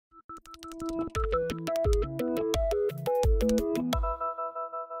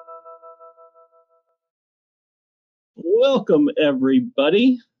Welcome,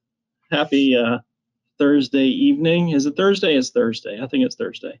 everybody. Happy Thursday evening. Is it Thursday? It's Thursday. I think it's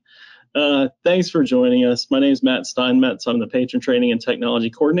Thursday. Thanks for joining us. My name is Matt Steinmetz. I'm the Patron Training and Technology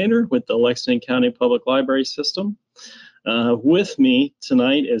Coordinator with the Lexington County Public Library System. With me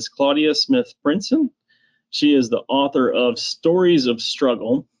tonight is Claudia Smith Brinson. She is the author of Stories of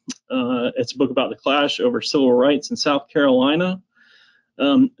Struggle. It's a book about the clash over civil rights in South Carolina.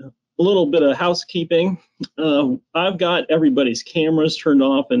 A little bit of housekeeping. I've got everybody's cameras turned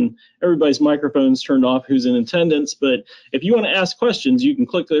off and everybody's microphones turned off who's in attendance, but if you want to ask questions, you can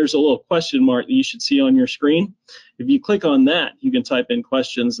click, there's a little question mark that you should see on your screen. If you click on that, you can type in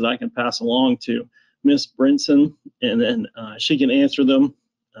questions that I can pass along to Miss Brinson, and then she can answer them.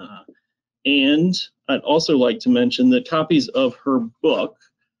 And I'd also like to mention that copies of her book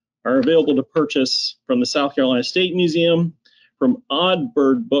are available to purchase from the South Carolina State Museum, from Odd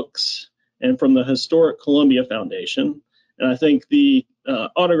Bird Books, and from the Historic Columbia Foundation. And I think the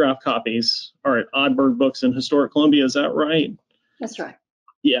autograph copies are at Odd Bird Books and Historic Columbia. Is that right? That's right.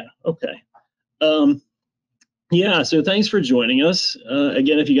 Yeah, okay. Yeah, so thanks for joining us.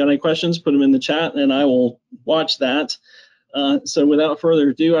 Again, if you got any questions, put them in the chat and I will watch that. So without further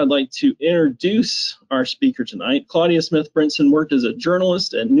ado, I'd like to introduce our speaker tonight. Claudia Smith Brinson worked as a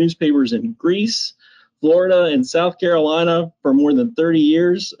journalist at newspapers in Greece, Florida, and South Carolina for more than 30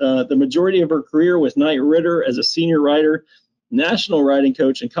 years. The majority of her career with Knight Ridder as a senior writer, national writing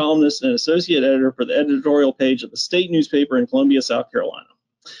coach, and columnist and associate editor for the editorial page of the state newspaper in Columbia, South Carolina.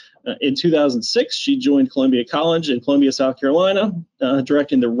 In 2006, she joined Columbia College in Columbia, South Carolina,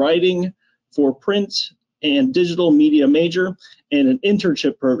 directing the writing for print and digital media major and an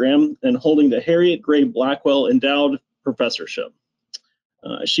internship program, and holding the Harriet Gray Blackwell Endowed Professorship.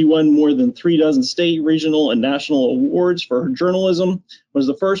 She won more than 3 dozen state, regional, and national awards for her journalism, was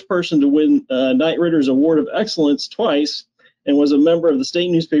the first person to win Knight Ridder's Award of Excellence twice, and was a member of the state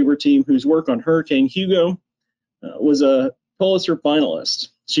newspaper team whose work on Hurricane Hugo was a Pulitzer finalist.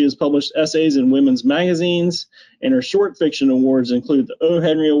 She has published essays in women's magazines, and her short fiction awards include the O.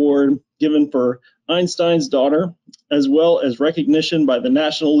 Henry Award given for Einstein's Daughter, as well as recognition by the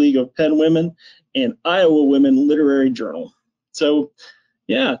National League of Pen Women and Iowa Women Literary Journal. So,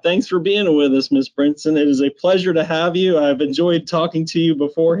 yeah, thanks for being with us, Ms. Brinson. It is a pleasure to have you. I've enjoyed talking to you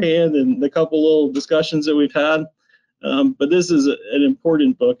beforehand and the couple little discussions that we've had. But this is an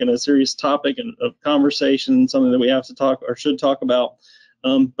important book and a serious topic of conversation, something that we have to talk or should talk about.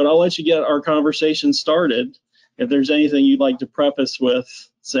 But I'll let you get our conversation started. If there's anything you'd like to preface with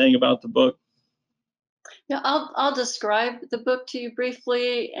saying about the book. Yeah, I'll describe the book to you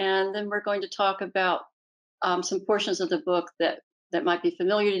briefly, and then we're going to talk about some portions of the book that might be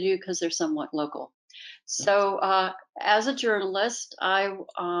familiar to you because they're somewhat local. So as a journalist, I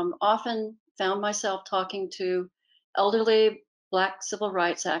often found myself talking to elderly Black civil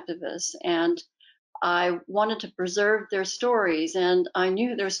rights activists, and I wanted to preserve their stories, and I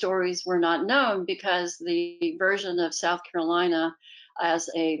knew their stories were not known because the version of South Carolina as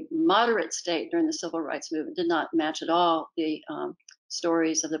a moderate state during the civil rights movement did not match at all the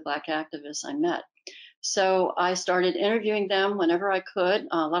stories of the Black activists I met. So I started interviewing them whenever I could.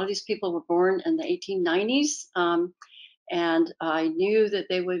 A lot of these people were born in the 1890s, and I knew that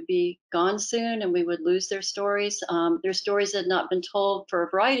they would be gone soon and we would lose their stories. Their stories had not been told for a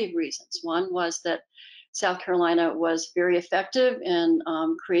variety of reasons. One was that South Carolina was very effective in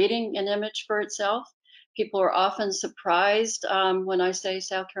creating an image for itself. People are often surprised when I say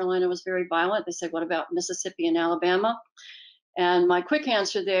South Carolina was very violent. They say, what about Mississippi and Alabama? And my quick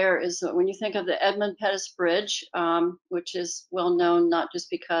answer there is that when you think of the Edmund Pettus Bridge, which is well known not just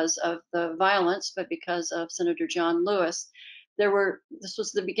because of the violence, but because of Senator John Lewis, this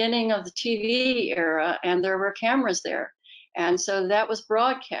was the beginning of the TV era, and there were cameras there. And so that was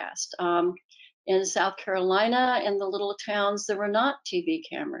broadcast. In South Carolina, in the little towns, there were not TV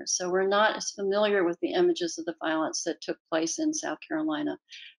cameras. So we're not as familiar with the images of the violence that took place in South Carolina.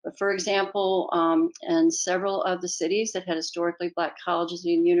 But for example, in several of the cities that had historically Black colleges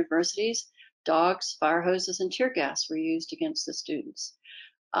and universities, dogs, fire hoses, and tear gas were used against the students.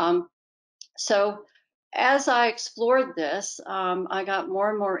 So as I explored this, I got more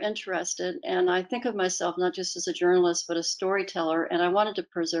and more interested, and I think of myself not just as a journalist, but a storyteller, and I wanted to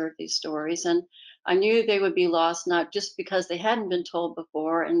preserve these stories. And I knew they would be lost, not just because they hadn't been told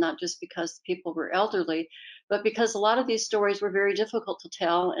before, and not just because the people were elderly, but because a lot of these stories were very difficult to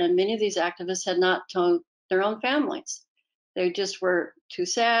tell, and many of these activists had not told their own families. They just were too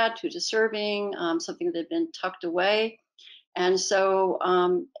sad, too disturbing, something that had been tucked away. And so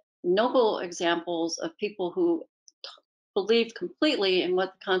noble examples of people who believed completely in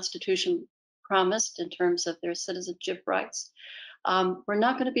what the Constitution promised in terms of their citizenship rights, were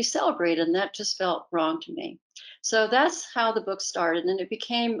not going to be celebrated, and that just felt wrong to me. So that's how the book started, and it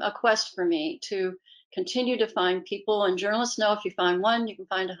became a quest for me to continue to find people. And journalists know if you find one, you can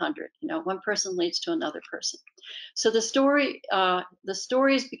find 100. You know, one person leads to another person. So the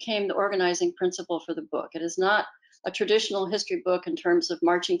stories became the organizing principle for the book. It is not a traditional history book in terms of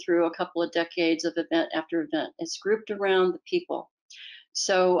marching through a couple of decades of event after event. It's grouped around the people.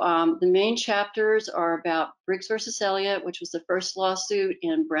 So the main chapters are about Briggs versus Elliott, which was the first lawsuit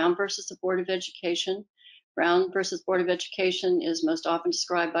in Brown versus the Board of Education. Brown versus Board of Education is most often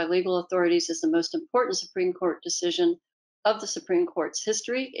described by legal authorities as the most important Supreme Court decision of the Supreme Court's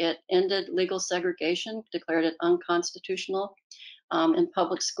history. It ended legal segregation, declared it unconstitutional in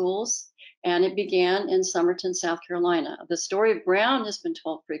public schools, and it began in Somerton, South Carolina. The story of Brown has been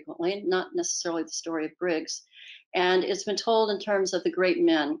told frequently, not necessarily the story of Briggs, and it's been told in terms of the great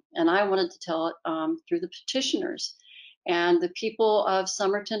men, and I wanted to tell it through the petitioners. And the people of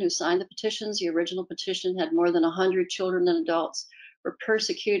Somerton who signed the petitions, the original petition had more than 100 children and adults, were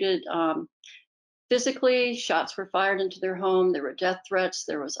persecuted physically. Shots were fired into their home. There were death threats.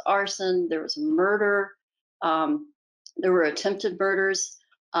 There was arson. There was murder. There were attempted murders.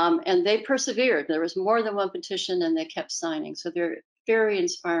 And they persevered. There was more than one petition, and they kept signing. So they're very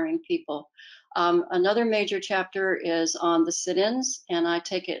inspiring people. Another major chapter is on the sit-ins, and I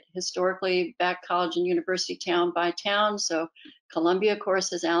take it historically back college and university town by town. So Columbia, of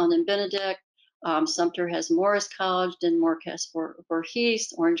course, has Allen and Benedict. Sumter has Morris College, Denmark has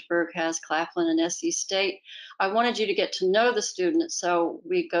Voorhees, Orangeburg has Claflin and SC State. I wanted you to get to know the students, so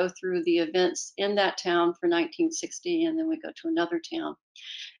we go through the events in that town for 1960, and then we go to another town.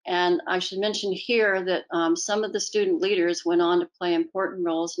 And I should mention here that some of the student leaders went on to play important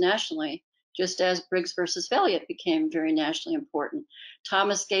roles nationally, just as Briggs versus Elliott became very nationally important.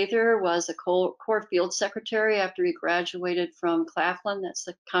 Thomas Gaither was a Corps Field Secretary after he graduated from Claflin, that's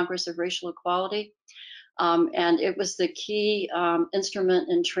the Congress of Racial Equality. And it was the key instrument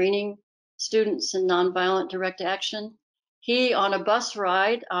in training students in nonviolent direct action. He, on a bus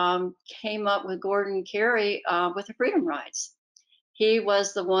ride, came up with Gordon Carey with the Freedom Rides. He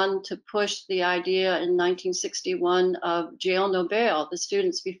was the one to push the idea in 1961 of jail no bail. The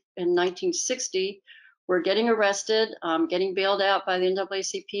students in 1960 were getting arrested, getting bailed out by the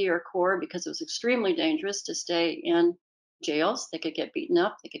NAACP or Corps because it was extremely dangerous to stay in jails. They could get beaten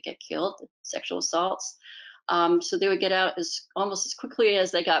up, they could get killed, sexual assaults. So they would get out almost as quickly as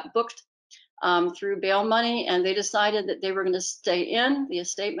they got booked through bail money, and they decided that they were going to stay in. The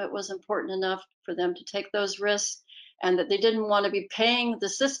estatement was important enough for them to take those risks, and that they didn't want to be paying the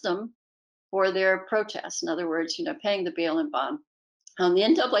system for their protests. In other words, paying the bail and bond. The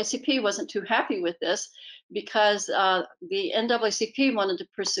NAACP wasn't too happy with this because the NAACP wanted to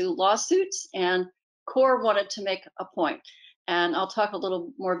pursue lawsuits and Corps wanted to make a point. And I'll talk a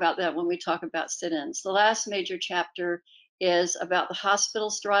little more about that when we talk about sit-ins. The last major chapter is about the hospital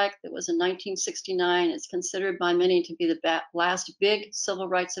strike that was in 1969. It's considered by many to be the last big civil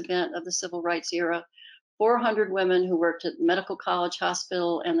rights event of the civil rights era. 400 women who worked at Medical College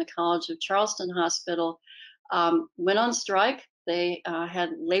Hospital and the College of Charleston Hospital went on strike. They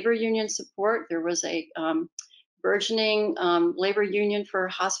had labor union support. There was a burgeoning labor union for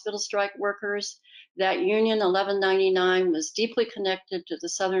hospital strike workers. That union, 1199, was deeply connected to the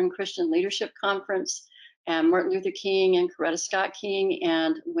Southern Christian Leadership Conference and Martin Luther King and Coretta Scott King.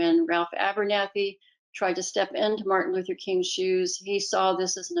 And when Ralph Abernathy tried to step into Martin Luther King's shoes, he saw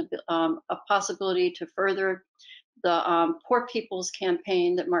this as a possibility to further the Poor People's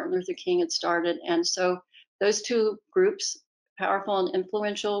Campaign that Martin Luther King had started. And so those two groups, powerful and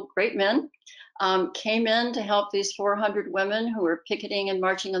influential great men, came in to help these 400 women who were picketing and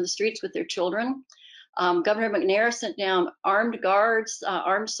marching on the streets with their children. Governor McNair sent down armed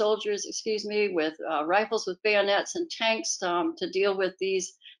soldiers, with rifles with bayonets and tanks to deal with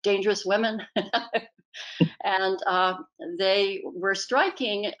these dangerous women. And they were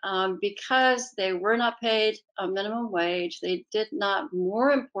striking because they were not paid a minimum wage. They did not,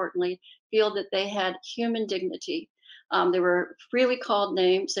 more importantly, feel that they had human dignity. They were freely called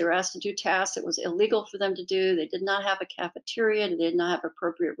names. They were asked to do tasks that was illegal for them to do. They did not have a cafeteria. They did not have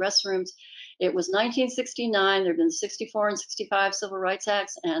appropriate restrooms. It was 1969. There had been 64 and 65 Civil Rights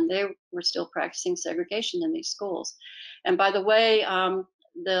Acts, and they were still practicing segregation in these schools. And by the way,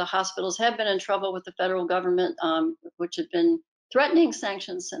 the hospitals had been in trouble with the federal government, which had been threatening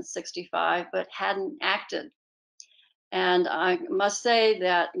sanctions since '65, but hadn't acted. And I must say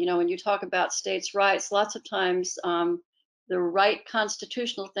that, when you talk about states' rights, lots of times right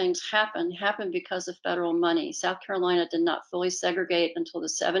constitutional things happened because of federal money. South Carolina did not fully segregate until the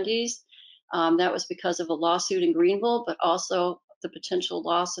 70s. That was because of a lawsuit in Greenville, but also the potential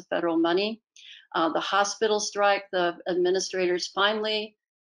loss of federal money. The hospital strike, the administrators finally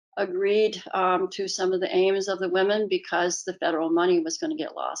agreed to some of the aims of the women because the federal money was going to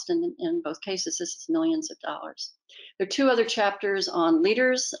get lost. And in both cases, this is millions of dollars. There are two other chapters on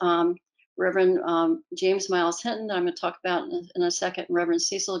leaders. Reverend James Miles Hinton, that I'm going to talk about in a second, and Reverend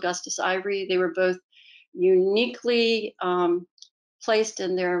Cecil Augustus Ivory. They were both uniquely placed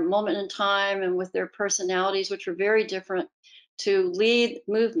in their moment in time and with their personalities, which were very different, to lead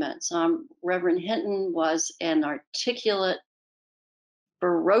movements. Reverend Hinton was an articulate,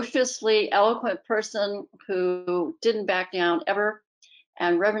 ferociously eloquent person who didn't back down ever.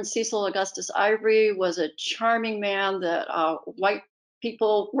 And Reverend Cecil Augustus Ivory was a charming man that white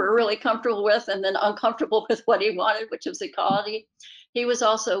people were really comfortable with, and then uncomfortable with what he wanted, which was equality. He was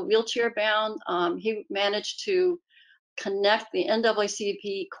also wheelchair bound. He managed to connect the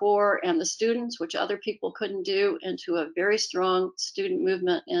NAACP core and the students, which other people couldn't do, into a very strong student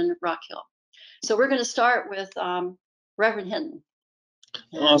movement in Rock Hill. So we're going to start with Reverend Hinton.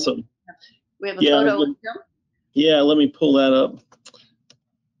 Awesome. We have a photo of him. Yeah, let me pull that up.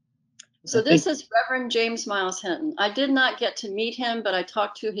 So this is Reverend James Miles Hinton. I did not get to meet him, but I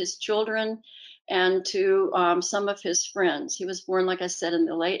talked to his children and to some of his friends. He was born, like I said, in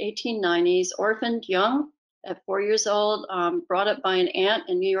the late 1890s, orphaned young at 4 years old, brought up by an aunt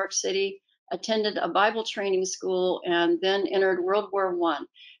in New York City, attended a Bible training school, and then entered World War I.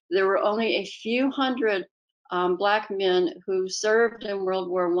 There were only a few hundred Black men who served in World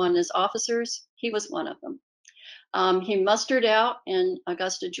War I as officers. He was one of them. He mustered out in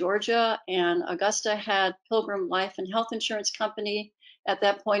Augusta, Georgia, and Augusta had Pilgrim Life and Health Insurance Company at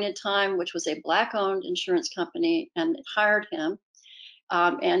that point in time, which was a Black-owned insurance company, and it hired him.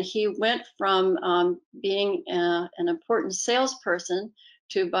 And he went from being an important salesperson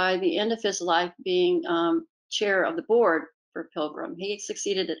to, by the end of his life, being chair of the board for Pilgrim. He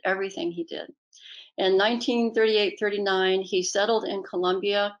succeeded at everything he did. In 1938-39, he settled in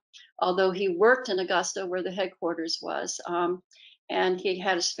Columbia, although he worked in Augusta, where the headquarters was. And he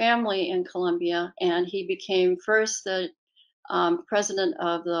had his family in Columbia, and he became first the president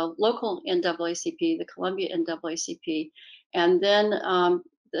of the local NAACP, the Columbia NAACP, and then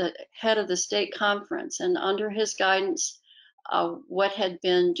the head of the state conference. And under his guidance, what had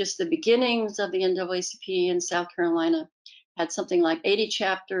been just the beginnings of the NAACP in South Carolina had something like 80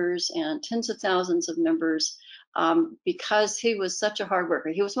 chapters and tens of thousands of members, because he was such a hard worker.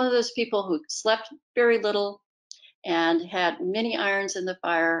 He was one of those people who slept very little and had many irons in the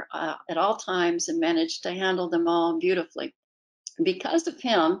fire at all times and managed to handle them all beautifully. Because of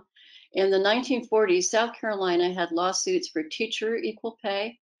him, in the 1940s, South Carolina had lawsuits for teacher equal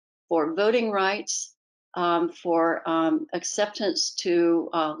pay, for voting rights, for acceptance to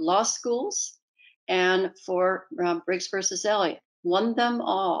law schools, and for Briggs versus Elliott. Won them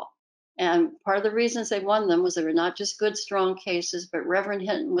all. And part of the reasons they won them was they were not just good, strong cases, but Reverend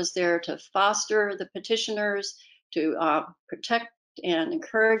Hinton was there to foster the petitioners, to protect and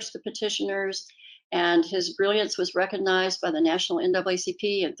encourage the petitioners. And his brilliance was recognized by the National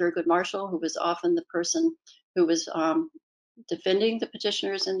NAACP and Thurgood Marshall, who was often the person who was defending the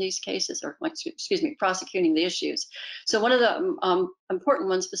petitioners in these cases, or excuse me, prosecuting the issues. So one of the important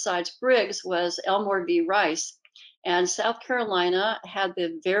ones besides Briggs was Elmore v. Rice. And South Carolina had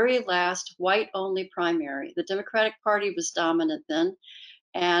the very last white-only primary. The Democratic Party was dominant then,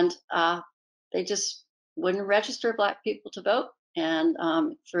 and they just wouldn't register Black people to vote. And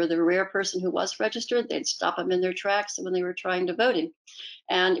for the rare person who was registered, they'd stop them in their tracks when they were trying to vote him.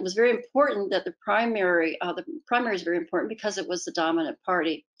 And it was very important that the primary is very important because it was the dominant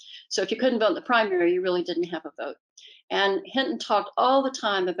party. So if you couldn't vote in the primary, you really didn't have a vote. And Hinton talked all the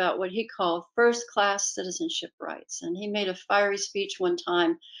time about what he called first-class citizenship rights. And he made a fiery speech one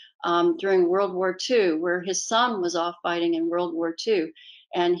time during World War II, where his son was off fighting in World War II.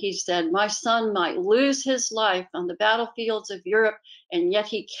 And he said, "My son might lose his life on the battlefields of Europe, and yet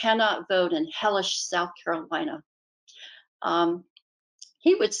he cannot vote in hellish South Carolina."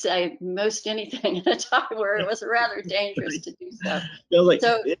 He would say most anything at a time where it was rather dangerous to do so.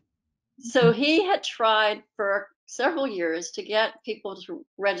 So he had tried for several years to get people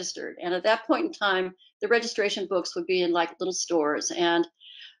registered. And at that point in time, the registration books would be in like little stores. And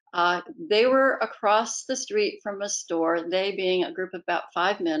they were across the street from a store, they being a group of about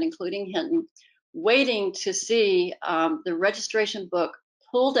 5 men, including Hinton, waiting to see the registration book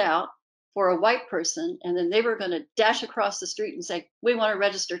pulled out for a white person, and then they were going to dash across the street and say, "We want to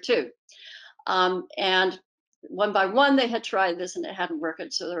register too." And one by one, they had tried this and it hadn't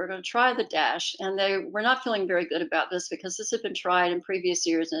worked. So they were going to try the dash. And they were not feeling very good about this because this had been tried in previous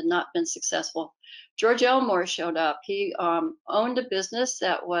years and had not been successful. George Elmore showed up. He owned a business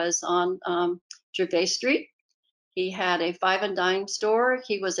that was on Gervais Street. He had a 5 and dime store.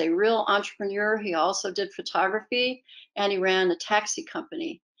 He was a real entrepreneur. He also did photography, and he ran a taxi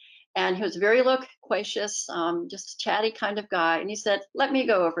company. And he was very loquacious, just a chatty kind of guy. And he said, "Let me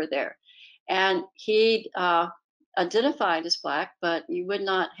go over there." And he identified as Black, but you would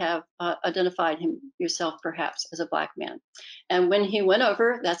not have identified him yourself perhaps as a Black man. And when he went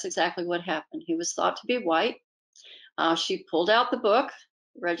over, that's exactly what happened. He was thought to be white. She pulled out the book,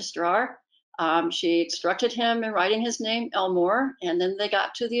 registrar. She instructed him in writing his name, Elmore, and then they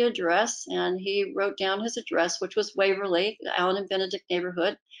got to the address, and he wrote down his address, which was Waverly, the Allen and Benedict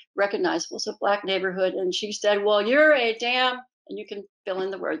neighborhood, recognizable as a Black neighborhood. And she said, "Well, you're a damn," and you can fill in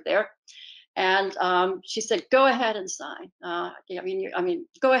the word there. And she said, "Go ahead and sign.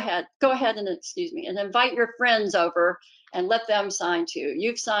 Go ahead and excuse me, and invite your friends over and let them sign too.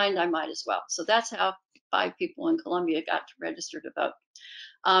 You've signed, I might as well." So that's how 5 people in Columbia got to register to vote.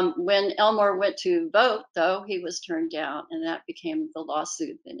 When Elmore went to vote, though, he was turned down, and that became the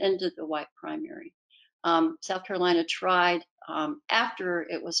lawsuit that ended the white primary. South Carolina tried after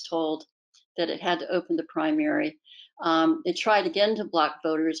it was told that it had to open the primary. It tried again to block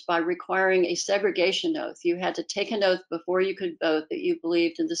voters by requiring a segregation oath. You had to take an oath before you could vote that you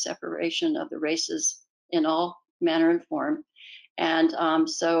believed in the separation of the races in all manner and form. And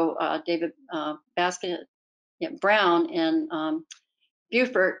so David Brown in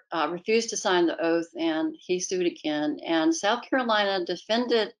Beaufort refused to sign the oath, and he sued again. And South Carolina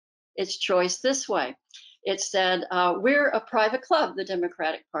defended its choice this way. It said, "We're a private club, the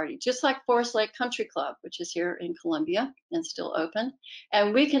Democratic Party, just like Forest Lake Country Club, which is here in Columbia and still open.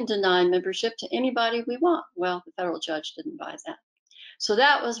 And we can deny membership to anybody we want." Well, the federal judge didn't buy that. So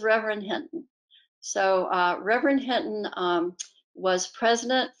that was Reverend Hinton. So Reverend Hinton was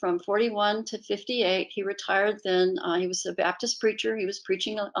president from 41 to 58. He retired then. He was a Baptist preacher. He was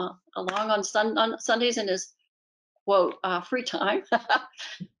preaching along on Sundays in his, quote, free time.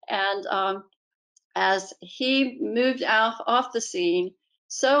 And as he moved off the scene,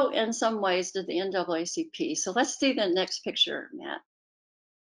 so in some ways did the NAACP. So let's see the next picture, Matt.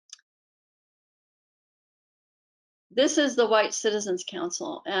 This is the White Citizens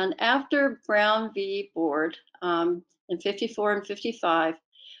Council. And after Brown v. Board in 54 and 55,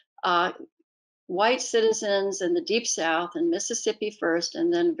 white citizens in the Deep South and Mississippi first,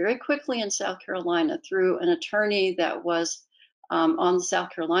 and then very quickly in South Carolina through an attorney that was on the South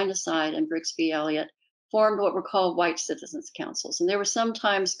Carolina side, and Briggs v. Elliott, formed what were called White Citizens Councils. And they were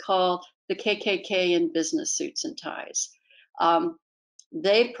sometimes called the KKK in business suits and ties.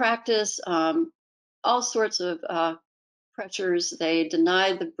 They practiced all sorts of pressures. They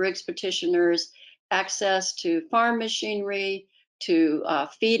denied the Briggs petitioners access to farm machinery, to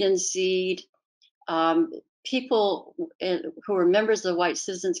feed and seed. People who were members of the White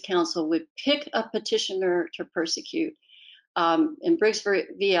Citizens Council would pick a petitioner to persecute. In Briggs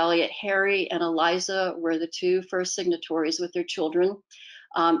v. Elliott, Harry and Eliza were the 2 first signatories with their children.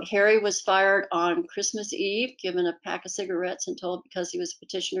 Harry was fired on Christmas Eve, given a pack of cigarettes, and told because he was a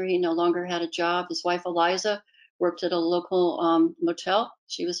petitioner he no longer had a job. His wife Eliza worked at a local motel.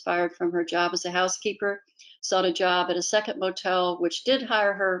 She was fired from her job as a housekeeper, sought a job at a second motel, which did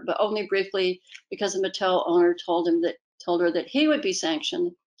hire her, but only briefly, because the motel owner told her that he would be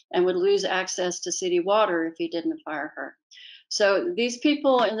sanctioned and would lose access to city water if he didn't fire her. So these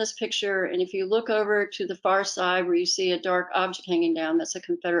people in this picture, and if you look over to the far side where you see a dark object hanging down, that's a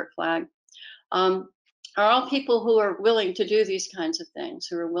Confederate flag, are all people who are willing to do these kinds of things,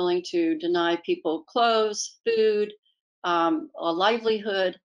 who are willing to deny people clothes, food, a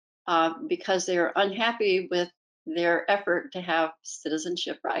livelihood, because they are unhappy with their effort to have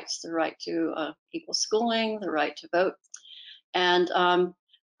citizenship rights, the right to equal schooling, the right to vote. And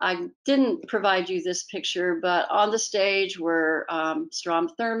I didn't provide you this picture, but on the stage were Strom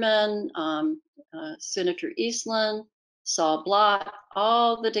Thurmond, Senator Eastland, Saul Blott,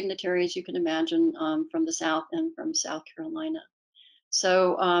 all the dignitaries you can imagine from the South and from South Carolina.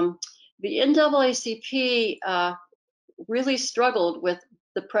 So the NAACP really struggled with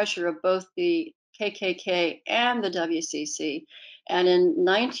the pressure of both the KKK and the WCC. And in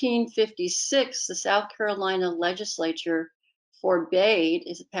 1956, the South Carolina legislature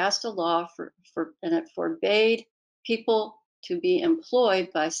passed a law and it forbade people to be employed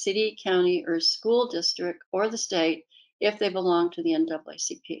by city, county, or school district or the state if they belonged to the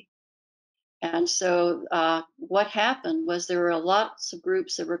NAACP. And so what happened was there were lots of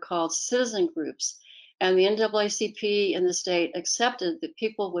groups that were called citizen groups. And the NAACP in the state accepted that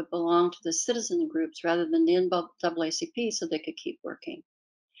people would belong to the citizen groups rather than the NAACP so they could keep working.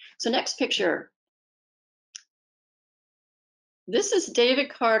 So next picture. This is David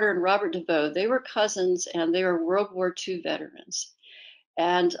Carter and Robert DeVoe. They were cousins and they were World War II veterans.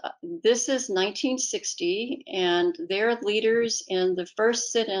 And this is 1960, and they're leaders in the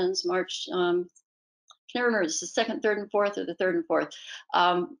first sit-ins, March, I can't remember, it's the second, third, and fourth, or the third and fourth.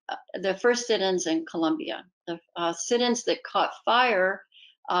 The first sit-ins in Columbia. The sit-ins that caught fire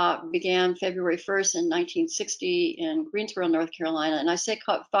began February 1st in 1960 in Greensboro, North Carolina. And I say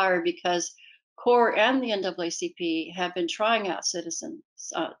caught fire because CORE and the NAACP have been trying out sit-ins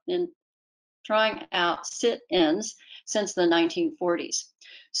since the 1940s.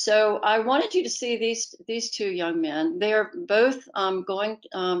 So I wanted you to see these two young men. They are both going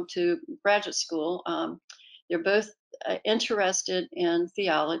to graduate school. They're both interested in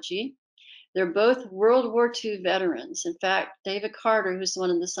theology. They're both World War II veterans. In fact, David Carter, who's the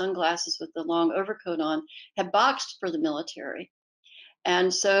one in the sunglasses with the long overcoat on, had boxed for the military.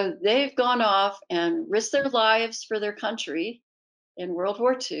 And so they've gone off and risked their lives for their country in World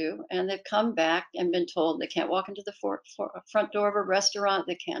War II, and they've come back and been told they can't walk into the front door of a restaurant,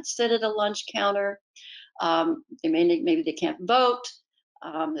 they can't sit at a lunch counter, maybe they can't vote,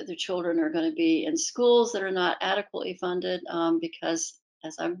 that their children are going to be in schools that are not adequately funded because,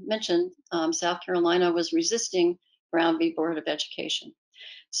 as I mentioned, South Carolina was resisting Brown v. Board of Education.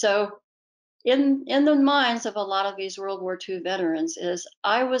 So in the minds of a lot of these World War II veterans is,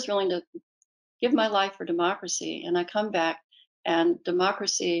 I was willing to give my life for democracy, and I come back and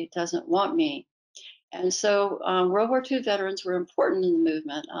democracy doesn't want me. And so World War II veterans were important in the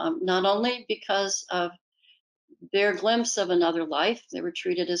movement, not only because of their glimpse of another life, they were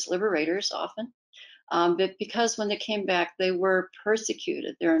treated as liberators often, but because when they came back, they were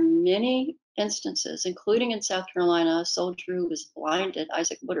persecuted. There are many instances, including in South Carolina, a soldier who was blinded,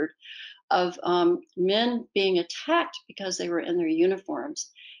 Isaac Woodard, of men being attacked because they were in their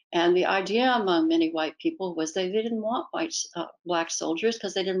uniforms. And the idea among many white people was they didn't want black soldiers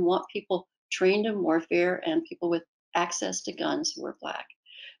because they didn't want people trained in warfare and people with access to guns who were black.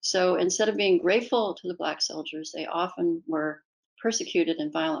 So instead of being grateful to the black soldiers, they often were persecuted in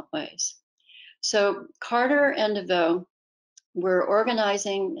violent ways. So Carter and DeVoe were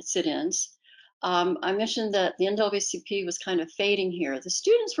organizing sit-ins. I mentioned that the NAACP was kind of fading here. The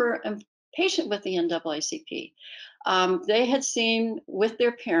students were impatient with the NAACP. They had seen with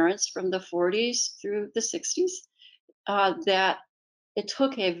their parents from the 40s through the 60s that it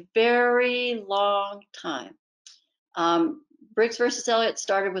took a very long time. Briggs versus Elliott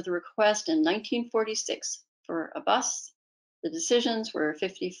started with a request in 1946 for a bus. The decisions were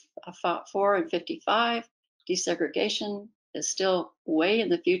 54 and 55. Desegregation is still way in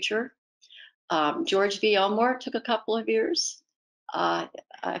the future. George V. Elmore took a couple of years. I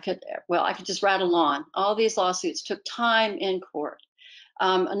could just rattle on. All these lawsuits took time in court.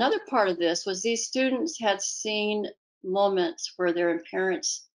 Another part of this was these students had seen moments where their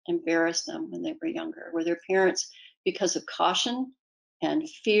parents embarrassed them when they were younger, where their parents, because of caution and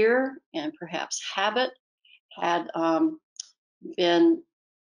fear and perhaps habit, had been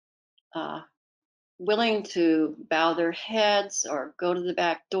willing to bow their heads or go to the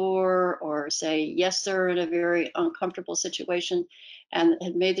back door or say yes sir in a very uncomfortable situation, and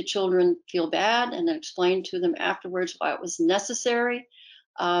had made the children feel bad and explained to them afterwards why it was necessary.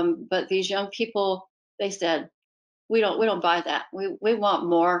 But these young people, they said, we don't buy that. We want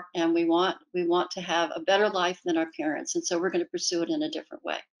more, and we want to have a better life than our parents, and so we're going to pursue it in a different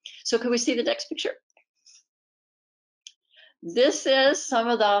way. So could we see the next picture? This is some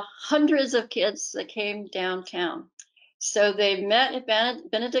of the hundreds of kids that came downtown. So they met at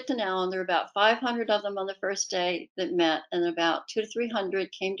Benedict and Allen. There were about 500 of them on the first day that met, and about 200 to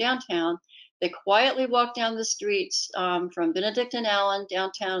 300 came downtown. They quietly walked down the streets from Benedict and Allen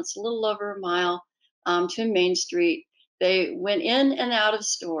downtown. It's a little over a mile to Main Street. They went in and out of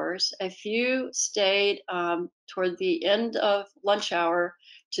stores. A few stayed toward the end of lunch hour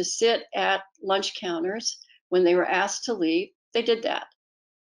to sit at lunch counters. When they were asked to leave, they did that.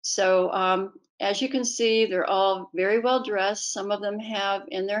 So as you can see, they're all very well dressed. Some of them have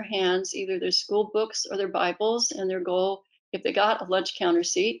in their hands either their school books or their Bibles, and their goal, if they got a lunch counter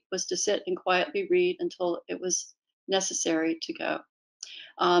seat, was to sit and quietly read until it was necessary to go.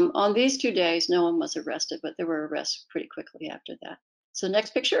 On these 2 days, no one was arrested, but there were arrests pretty quickly after that. So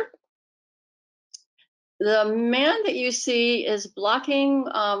next picture. The man that you see is blocking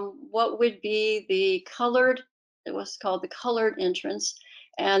what would be the colored, it was called the colored entrance.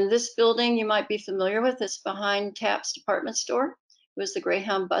 And this building you might be familiar with. It's behind Tap's department store. It was the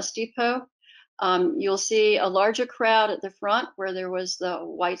Greyhound bus depot. You'll see a larger crowd at the front where there was the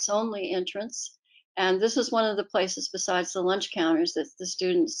whites only entrance. And this is one of the places besides the lunch counters that the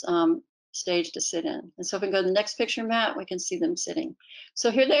students staged to sit in. And so if we go to the next picture, Matt, we can see them sitting.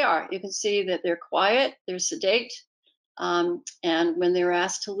 So here they are. You can see that they're quiet, they're sedate. And when they were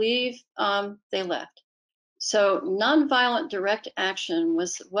asked to leave, they left. So nonviolent direct action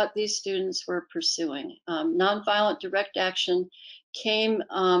was what these students were pursuing. Nonviolent direct action came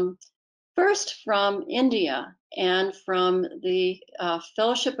first from India and from the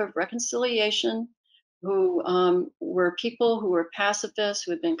Fellowship of Reconciliation, who were people who were pacifists,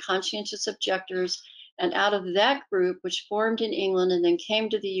 who had been conscientious objectors. And out of that group, which formed in England and then came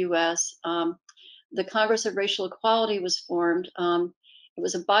to the US, the Congress of Racial Equality was formed. It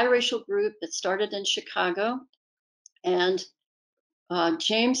was a biracial group that started in Chicago. And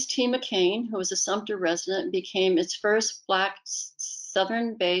James T. McCain, who was a Sumter resident, became its first Black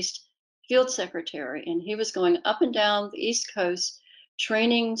Southern-based field secretary. And he was going up and down the East Coast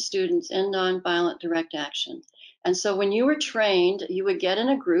training students in nonviolent direct action. And so when you were trained, you would get in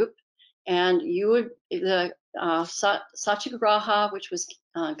a group and you would, the Satyagraha, which was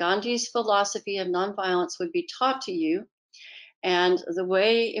Gandhi's philosophy of nonviolence, would be taught to you. And the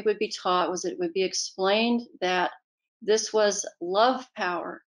way it would be taught was it would be explained that this was love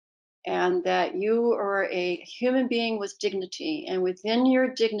power and that you are a human being with dignity, and within your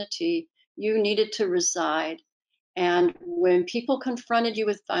dignity, you needed to reside. And when people confronted you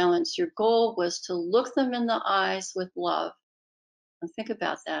with violence, your goal was to look them in the eyes with love. And think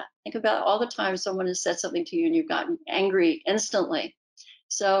about that. Think about all the times someone has said something to you and you've gotten angry instantly.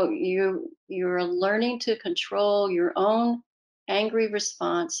 So you're learning to control your own angry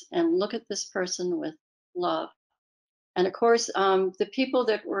response and look at this person with love. And of course, the people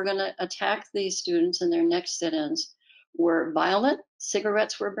that were going to attack these students in their next sit-ins were violent.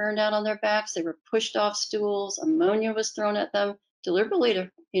 Cigarettes were burned out on their backs. They were pushed off stools. Ammonia was thrown at them deliberately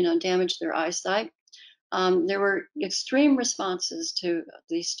to, damage their eyesight. There were extreme responses to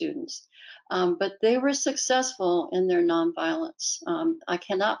these students, but they were successful in their nonviolence. I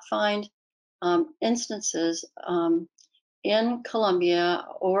cannot find instances in Columbia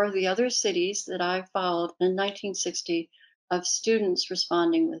or the other cities that I followed in 1960 of students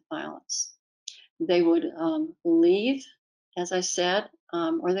responding with violence. They would leave, as I said,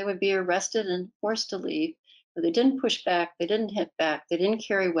 or they would be arrested and forced to leave. But they didn't push back. They didn't hit back. They didn't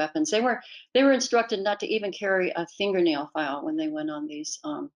carry weapons. They were instructed not to even carry a fingernail file when they went on these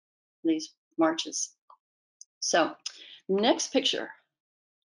marches. So, next picture.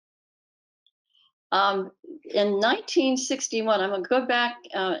 In 1961, I'm going to go back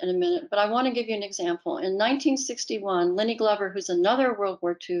in a minute, but I want to give you an example. In 1961, Lenny Glover, who's another World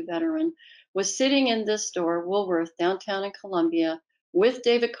War II veteran, was sitting in this store, Woolworth, downtown in Columbia, with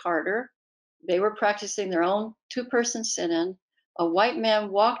David Carter. They were practicing their own two-person sit-in. A white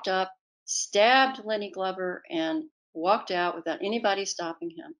man walked up, stabbed Lenny Glover, and walked out without anybody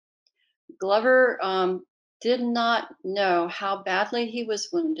stopping him. Glover did not know how badly he was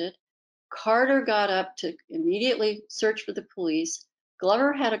wounded. Carter got up to immediately search for the police.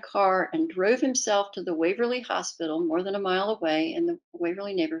 Glover had a car and drove himself to the Waverly Hospital, more than a mile away in the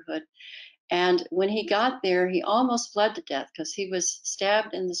Waverly neighborhood. And when he got there, he almost bled to death because he was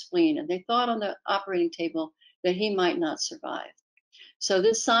stabbed in the spleen. And they thought on the operating table that he might not survive. So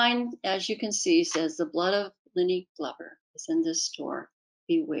this sign, as you can see, says the blood of Lenny Glover is in this store.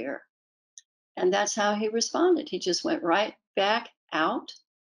 Beware. And that's how he responded. He just went right back out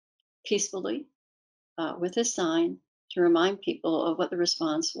peacefully with a sign to remind people of what the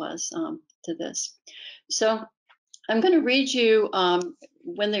response was to this. So I'm going to read you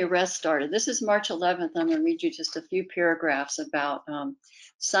when the arrest started. This is March 11th. I'm going to read you just a few paragraphs about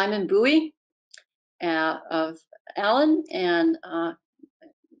Simon Bowie of Allen and a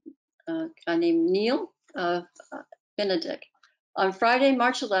guy named Neil of Benedict. On Friday,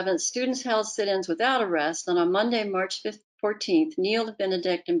 March 11th, students held sit-ins without arrest, and on Monday, March 14th, Neil of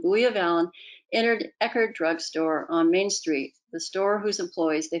Benedict and Bowie of Allen entered Eckerd Drugstore on Main Street, the store whose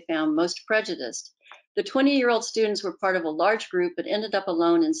employees they found most prejudiced. The 20-year-old students were part of a large group but ended up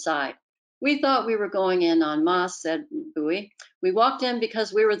alone inside. We thought we were going in en masse, said Bowie. We walked in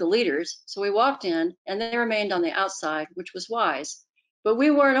because we were the leaders, so we walked in, and they remained on the outside, which was wise. But we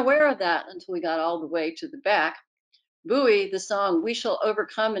weren't aware of that until we got all the way to the back. Bowie, the song We Shall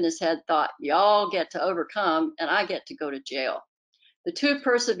Overcome in his head, thought, y'all get to overcome, and I get to go to jail. The two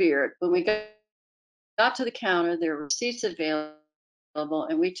persevered. When we got to the counter, there were seats available,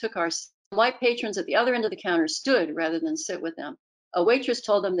 and we took our white patrons at the other end of the counter stood rather than sit with them. A waitress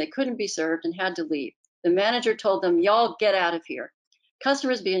told them they couldn't be served and had to leave. The manager told them, y'all get out of here.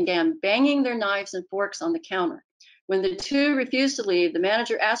 Customers began banging their knives and forks on the counter. When the two refused to leave, the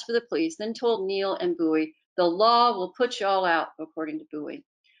manager asked for the police, then told Neil and Bowie, "The law will put you all out," according to Bowie.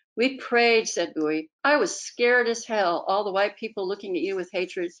 "We prayed," said Bowie. "I was scared as hell. All the white people looking at you with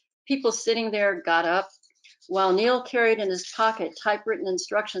hatred. People sitting there got up." While Neil carried in his pocket typewritten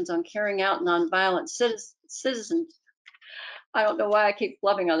instructions on carrying out nonviolent citizen. I don't know why I keep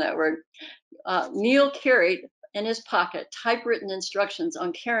flubbing on that word. Neil carried in his pocket typewritten instructions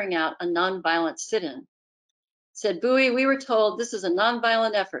on carrying out a nonviolent sit-in. Said Bowie, "We were told this is a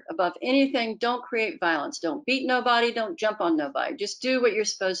nonviolent effort. Above anything, don't create violence. Don't beat nobody. Don't jump on nobody. Just do what you're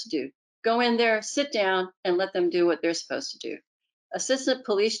supposed to do. Go in there, sit down, and let them do what they're supposed to do." Assistant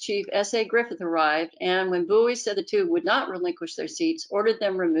Police Chief S.A. Griffith arrived, and when Bowie said the two would not relinquish their seats, ordered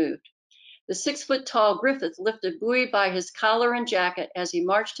them removed. The 6-foot-tall Griffith lifted Bowie by his collar and jacket as he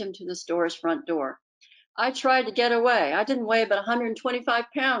marched him to the store's front door. "I tried to get away. I didn't weigh but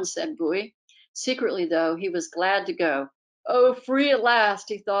 125 pounds, said Bowie. Secretly, though, he was glad to go. "Oh, free at last,"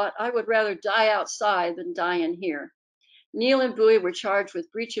 he thought. "I would rather die outside than die in here." Neil and Bowie were charged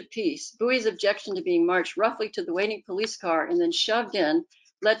with breach of peace. Bowie's objection to being marched roughly to the waiting police car and then shoved in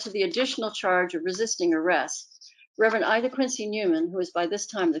led to the additional charge of resisting arrest. Reverend Ida Quincy Newman, who was by this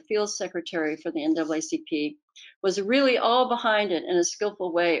time the field secretary for the NAACP, was really all behind it in a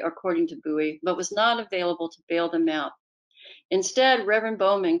skillful way, according to Bowie, but was not available to bail them out. Instead, Reverend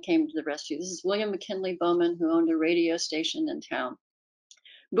Bowman came to the rescue. This is William McKinley Bowman, who owned a radio station in town.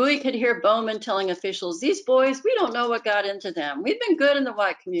 Bowie could hear Bowman telling officials, "These boys, we don't know what got into them. We've been good in the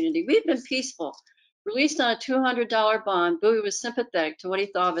white community. We've been peaceful." Released on a $200 bond, Bowie was sympathetic to what he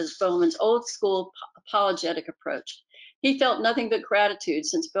thought of as Bowman's old school apologetic approach. He felt nothing but gratitude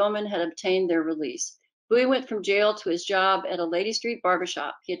since Bowman had obtained their release. Bowie went from jail to his job at a Lady Street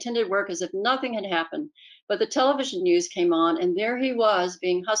barbershop. He attended work as if nothing had happened, but the television news came on, and there he was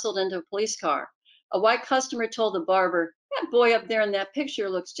being hustled into a police car. A white customer told the barber, "That boy up there in that picture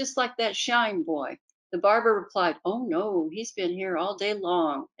looks just like that Shine boy." The barber replied, "Oh no, he's been here all day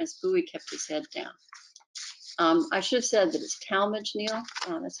long," as Bowie kept his head down. I should have said that it's Talmadge Neal.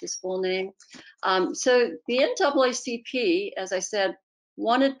 That's his full name. So the NAACP, as I said,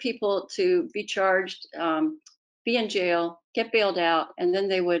 wanted people to be charged, be in jail, get bailed out, and then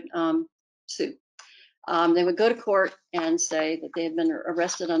they would sue. They would go to court and say that they had been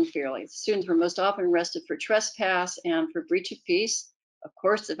arrested unfairly. Students were most often arrested for trespass and for breach of peace. Of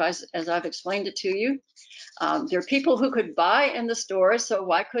course, as I've explained it to you, there are people who could buy in the stores, so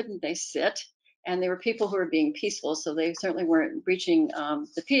why couldn't they sit? And there were people who were being peaceful, so they certainly weren't breaching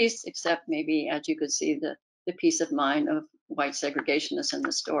the peace, except maybe, as you could see, the peace of mind of white segregationists in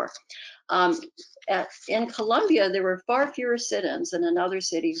the store. In Columbia, there were far fewer sit-ins than in other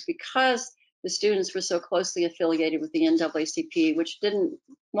cities because the students were so closely affiliated with the NAACP, which didn't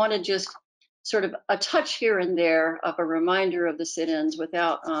want to just sort of a touch here and there of a reminder of the sit-ins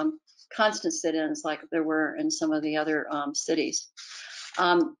without constant sit-ins like there were in some of the other cities.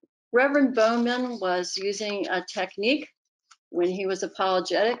 Reverend Bowman was using a technique when he was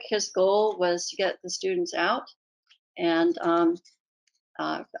apologetic. His goal was to get the students out, and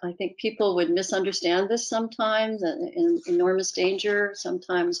I think people would misunderstand this sometimes, in enormous danger.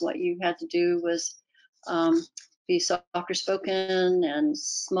 Sometimes what you had to do was be softer spoken and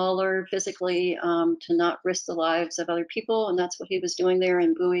smaller physically to not risk the lives of other people, and that's what he was doing there,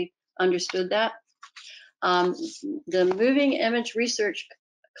 and Bowie understood that. The Moving Image Research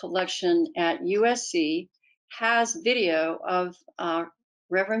Collection at USC has video of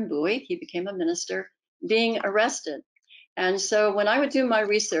Reverend Bowie, he became a minister, being arrested. And so when I would do my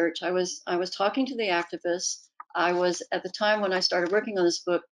research, I was talking to the activists. I was, at the time when I started working on this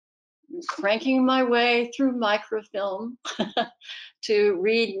book, cranking my way through microfilm to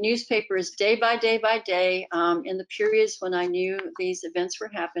read newspapers day by day by day in the periods when I knew these events were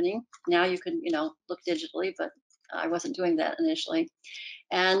happening. Now you can, look digitally, but I wasn't doing that initially.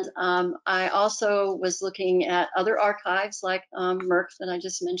 And I also was looking at other archives like Merck that I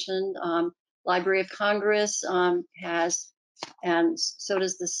just mentioned. Library of Congress has, and so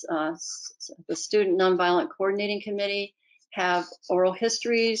does this, the Student Nonviolent Coordinating Committee, have oral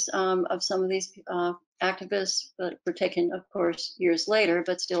histories of some of these activists that were taken, of course, years later,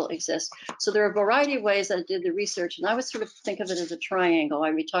 but still exist. So there are a variety of ways that I did the research, and I would sort of think of it as a triangle.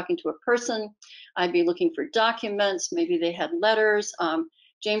 I'd be talking to a person, I'd be looking for documents, maybe they had letters.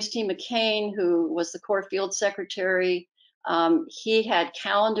 James T. McCain, who was the Corps Field Secretary, he had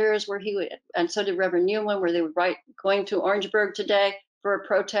calendars where he would, and so did Reverend Newman, where they would write, "Going to Orangeburg today for a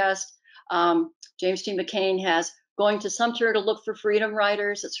protest." James T. McCain has "Going to Sumter to look for freedom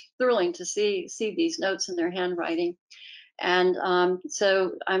riders." It's thrilling to see these notes in their handwriting. And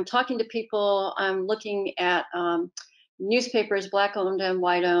so I'm talking to people, I'm looking at newspapers, black owned and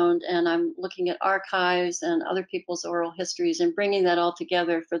white owned, and I'm looking at archives and other people's oral histories and bringing that all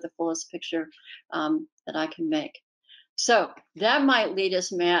together for the fullest picture that I can make. So that might lead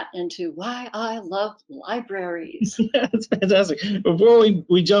us, Matt, into why I love libraries. Yeah, that's fantastic. Before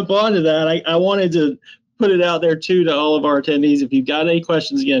we jump on to that, I wanted to put it out there too to all of our attendees. If you've got any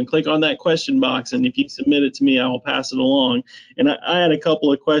questions, again, click on that question box, and if you submit it to me, I will pass it along. And I had a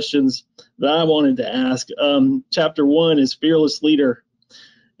couple of questions that I wanted to ask. Chapter 1 is Fearless Leader,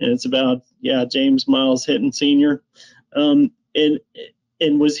 and it's about, James Miles Hinton Sr. And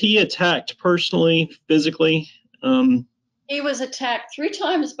was he attacked personally, physically? He was attacked 3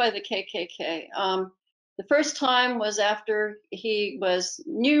 times by the KKK. The first time was after he was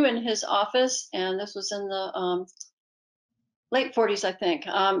new in his office, and this was in the late 40s, I think.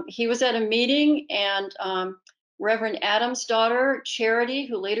 He was at a meeting, and Reverend Adams' daughter, Charity,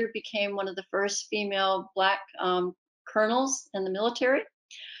 who later became one of the first female black colonels in the military,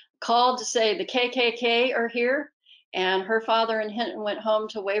 called to say the KKK are here. And her father and Hinton went home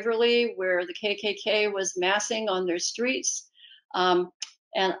to Waverly, where the KKK was massing on their streets.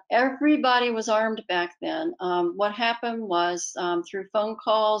 And everybody was armed back then. What happened was through phone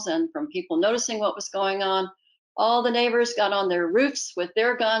calls and from people noticing what was going on, all the neighbors got on their roofs with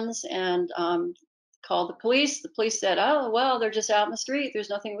their guns and called the police. The police said, oh, well, they're just out in the street. There's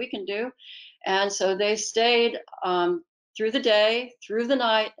nothing we can do. And so they stayed through the day, through the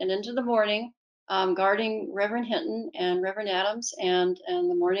night, and into the morning, guarding Reverend Hinton and Reverend Adams. And in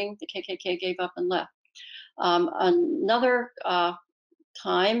the morning, the KKK gave up and left. Another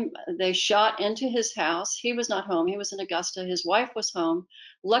time, they shot into his house. He was not home. He was in Augusta. His wife was home.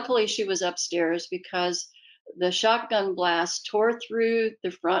 Luckily, she was upstairs because the shotgun blast tore through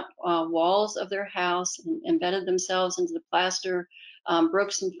the front walls of their house and embedded themselves into the plaster,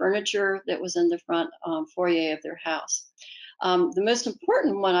 broke some furniture that was in the front foyer of their house. The most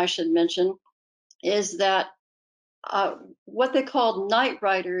important one I should mention is that what they called night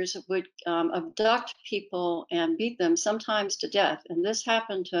riders would abduct people and beat them, sometimes to death. And this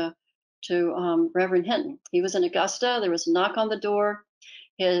happened to Reverend Hinton. He was in Augusta. There was a knock on the door.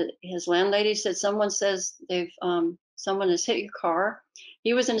 His landlady said, someone has hit your car.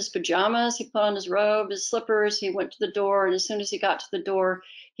 He was in his pajamas. He put on his robe, his slippers. He went to the door. And as soon as he got to the door,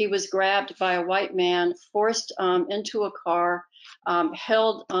 he was grabbed by a white man, forced into a car,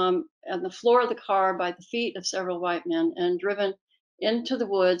 held on the floor of the car by the feet of several white men, and driven into the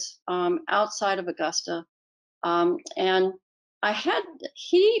woods outside of Augusta. And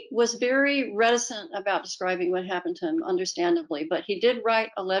he was very reticent about describing what happened to him, understandably, but he did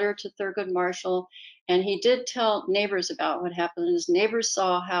write a letter to Thurgood Marshall, and he did tell neighbors about what happened, and his neighbors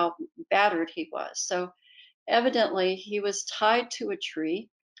saw how battered he was. So evidently he was tied to a tree.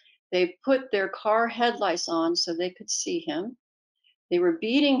 They put their car headlights on so they could see him. They were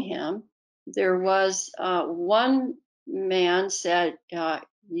beating him. There was one man said,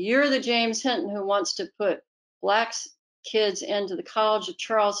 you're the James Hinton who wants to put black kids into the College of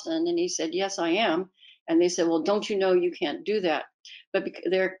Charleston. And he said, yes, I am. And they said, well, don't you know you can't do that? But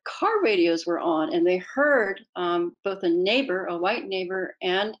their car radios were on, and they heard both a neighbor, a white neighbor,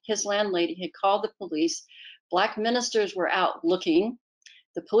 and his landlady had called the police. Black ministers were out looking.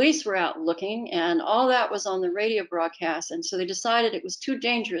 The police were out looking, and all that was on the radio broadcast. And so they decided it was too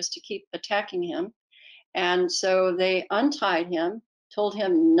dangerous to keep attacking him. And so they untied him, told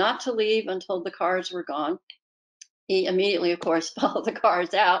him not to leave until the cars were gone. He immediately, of course, followed the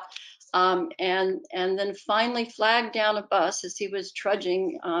cars out, and then finally flagged down a bus as he was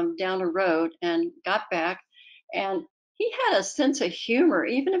trudging down a road and got back. And he had a sense of humor,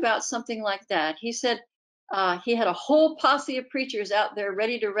 even about something like that. He said he had a whole posse of preachers out there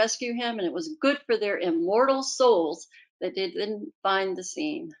ready to rescue him, and it was good for their immortal souls that they didn't find the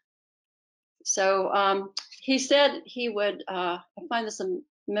scene. So he said he would, I find this a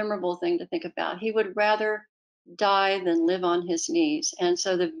memorable thing to think about, he would rather die than live on his knees. And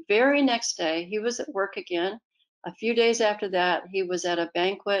so the very next day, he was at work again. A few days after that, he was at a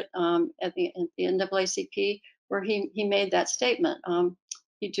banquet at the NAACP where he made that statement.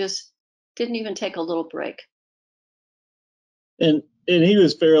 He just didn't even take a little break. And he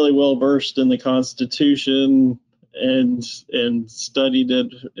was fairly well versed in the Constitution and studied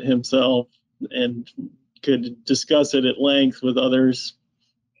it himself and could discuss it at length with others.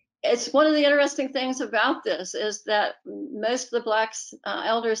 It's one of the interesting things about this is that most of the black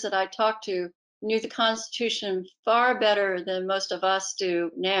elders that I talked to knew the Constitution far better than most of us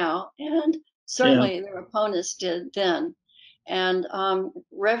do now, and certainly their opponents did then. And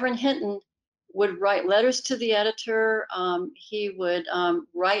Reverend Hinton would write letters to the editor. He would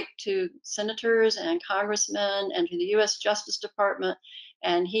write to senators and congressmen and to the U.S. Justice Department,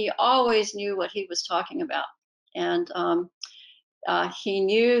 and he always knew what he was talking about. And he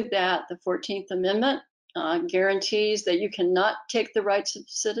knew that the 14th Amendment guarantees that you cannot take the rights of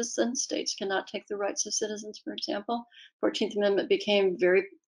citizens. States cannot take the rights of citizens, for example. 14th Amendment became very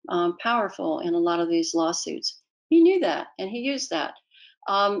powerful in a lot of these lawsuits. He knew that, and he used that.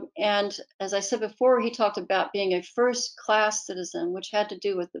 And as I said before, he talked about being a first-class citizen, which had to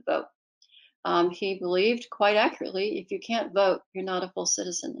do with the vote. He believed quite accurately, if you can't vote, you're not a full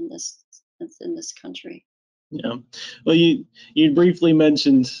citizen in this country. Yeah. Well, you briefly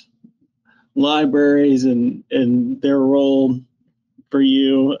mentioned libraries and their role for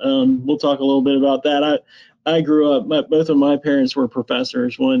you. We'll talk a little bit about that. I grew up, both of my parents were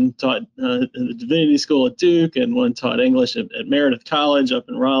professors. One taught at the Divinity School at Duke, and one taught English at Meredith College up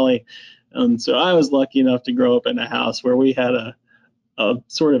in Raleigh. So I was lucky enough to grow up in a house where we had a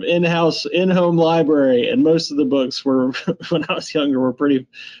sort of in-home library, and most of the books were, when I was younger, were pretty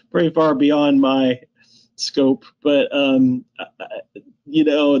far beyond my scope. But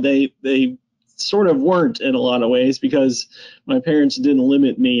they sort of weren't in a lot of ways, because my parents didn't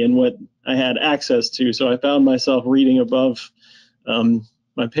limit me in what I had access to. So I found myself reading above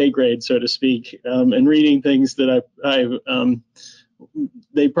my pay grade, so to speak, and reading things that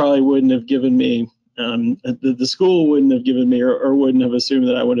they probably wouldn't have given me. The school wouldn't have given me, or wouldn't have assumed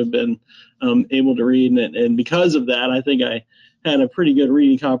that I would have been able to read. And because of that, I think I had a pretty good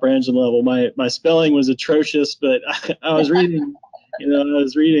reading comprehension level. My spelling was atrocious, but I was reading. I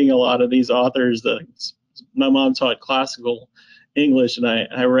was reading a lot of these authors. My mom taught classical English, and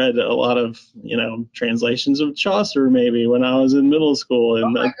I read a lot of translations of Chaucer maybe when I was in middle school.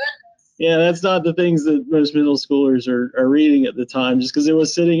 And that's not the things that most middle schoolers are reading at the time, just because it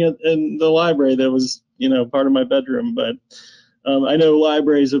was sitting in the library that was part of my bedroom. But I know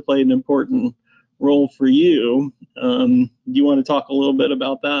libraries have played an important role for you. Do you want to talk a little bit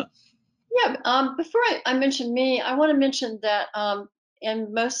about that? Yeah, before I mention me, I want to mention that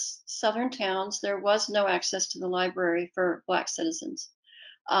in most southern towns, there was no access to the library for Black citizens.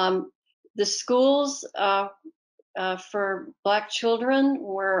 The schools for Black children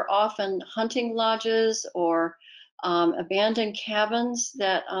were often hunting lodges or abandoned cabins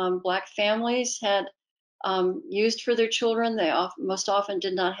that Black families had used for their children. They most often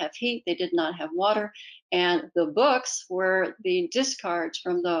did not have heat, they did not have water, and the books were the discards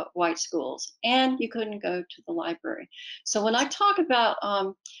from the white schools, and you couldn't go to the library. So when I talk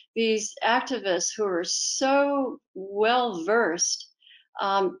about these activists who are so well versed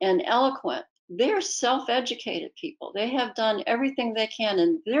and eloquent, they're self-educated people. They have done everything they can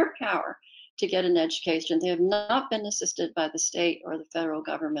in their power to get an education. They have not been assisted by the state or the federal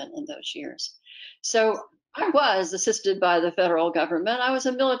government in those years. So I was assisted by the federal government. I was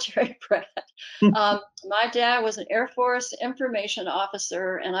a military brat. My dad was an Air Force information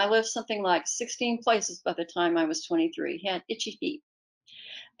officer, and I lived something like 16 places by the time I was 23. He had itchy feet.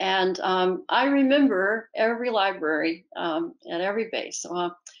 And I remember every library at every base.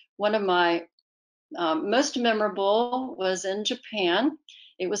 One of my most memorable was in Japan.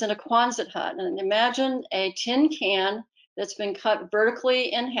 It was in a Quonset hut. And imagine a tin can that's been cut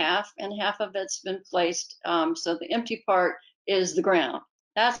vertically in half, and half of it's been placed so the empty part is the ground.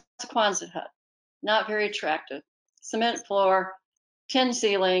 That's a Quonset hut. Not very attractive. Cement floor, tin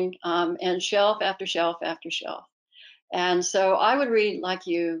ceiling, and shelf after shelf after shelf. And so I would read, like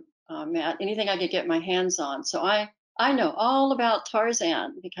you, Matt, anything I could get my hands on. So I know all about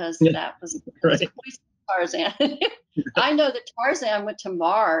Tarzan, because that was Right. a police Tarzan. I know that Tarzan went to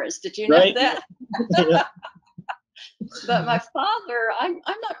Mars. Did you know Right. that? Yeah. But my father, I'm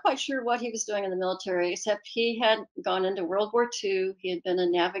not quite sure what he was doing in the military, except he had gone into World War II. He had been a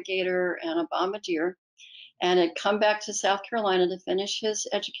navigator and a bombardier, and had come back to South Carolina to finish his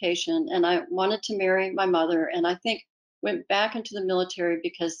education. And I wanted to marry my mother, and I think went back into the military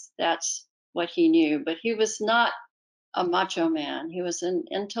because that's what he knew. But he was not a macho man. He was an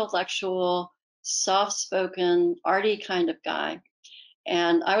intellectual, soft-spoken, arty kind of guy.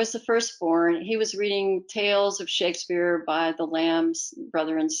 And I was the firstborn. He was reading tales of Shakespeare by the Lambs,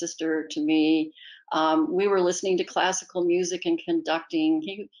 brother and sister, to me. We were listening to classical music and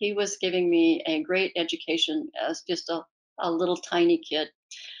conducting. He was giving me a great education as just a little tiny kid.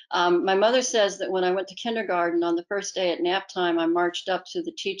 My mother says that when I went to kindergarten, on the first day at nap time, I marched up to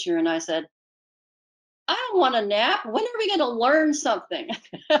the teacher and I said, "I don't want a nap. When are we going to learn something?"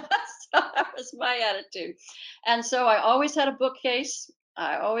 So that was my attitude. And so I always had a bookcase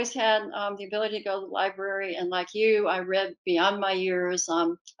I always had the ability to go to the library, and like you, I read beyond my years.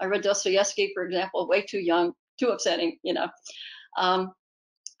 I read Dostoevsky, for example, way too young, too upsetting, you know. Um,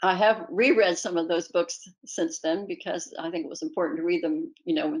 I have reread some of those books since then because I think it was important to read them,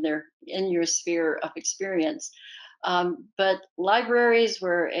 you know, when they're in your sphere of experience. But libraries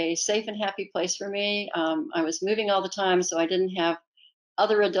were a safe and happy place for me. I was moving all the time, so I didn't have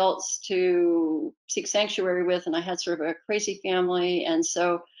other adults to seek sanctuary with, and I had sort of a crazy family, and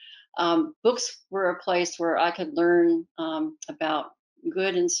so books were a place where I could learn about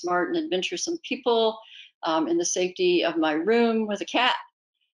good and smart and adventuresome people in the safety of my room with a cat,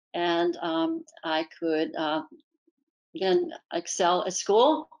 and I could then excel at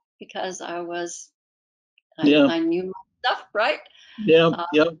school because Yeah, I knew my stuff, right? yeah, Uh,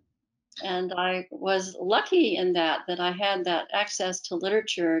 yeah. and I was lucky in that I had that access to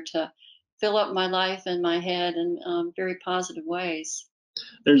literature to fill up my life and my head in very positive ways.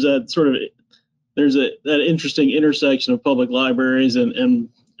 There's a sort of that interesting intersection of public libraries and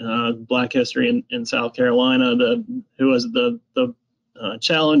Black history in South Carolina. Who was the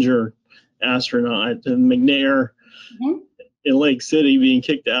Challenger astronaut and McNair Hmm. in Lake City being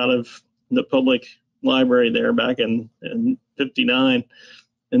kicked out of the public library there back in '59,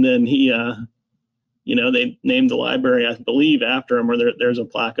 and then he they named the library, I believe, after him, or there's a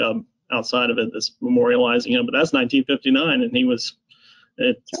plaque up outside of it that's memorializing him. But that's 1959, and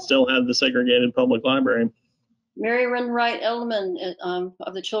it still had the segregated public library. Mary Renwright Edelman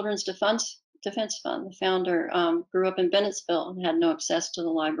of the Children's Defense Fund, the founder, grew up in Bennettsville and had no access to the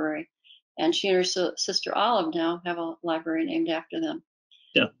library. And she and her sister Olive now have a library named after them.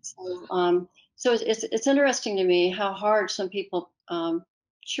 Yeah. So it's interesting to me how hard some people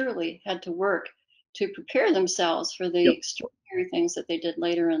surely had to work to prepare themselves for the Yep. extraordinary things that they did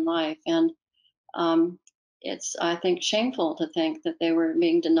later in life. And it's, I think, shameful to think that they were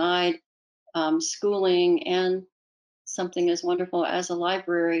being denied schooling and something as wonderful as a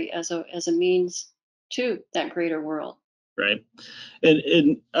library as a means to that greater world. Right.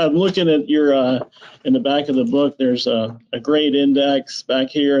 And I'm looking at your in the back of the book. There's a grade index back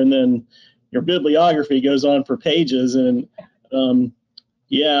here, and then your bibliography goes on for pages. And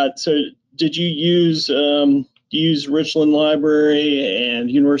yeah, so did you use Richland Library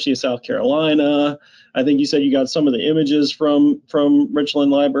and University of South Carolina? I think you said you got some of the images from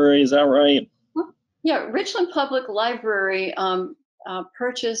Richland Library. Is that right? Yeah, Richland Public Library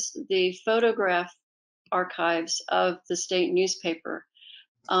purchased the photograph archives of the state newspaper.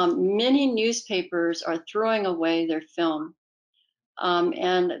 Many newspapers are throwing away their film.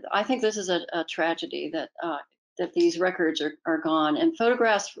 And I think this is a tragedy that these records are gone. And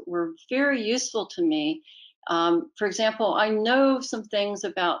photographs were very useful to me. For example, I know some things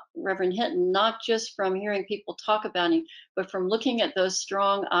about Reverend Hinton, not just from hearing people talk about him, but from looking at those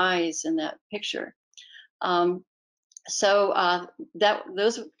strong eyes in that picture. So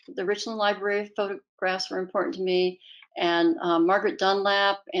the Richland Library photographs were important to me, and Margaret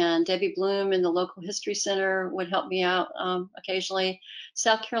Dunlap and Debbie Bloom in the local history center would help me out occasionally.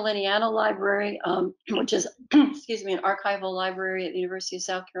 South Caroliniana Library, which is excuse me, an archival library at the University of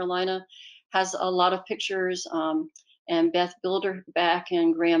South Carolina, has a lot of pictures. And Beth Bilderback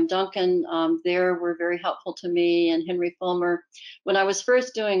and Graham Duncan there were very helpful to me, and Henry Fulmer. When I was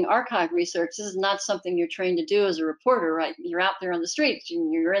first doing archive research, this is not something you're trained to do as a reporter, right? You're out there on the streets,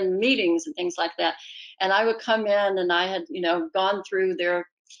 and you're in meetings and things like that. And I would come in, and I had, gone through their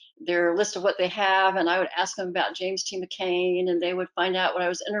list of what they have, and I would ask them about James T. McCain, and they would find out what I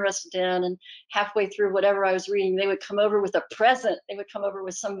was interested in. And halfway through whatever I was reading, they would come over with a present. They would come over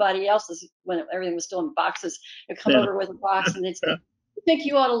with somebody else's when everything was still in boxes. They'd come over with a box, and they'd say, "I think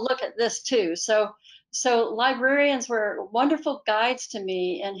you ought to look at this too." So librarians were wonderful guides to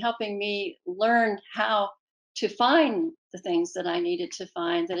me in helping me learn how to find the things that I needed to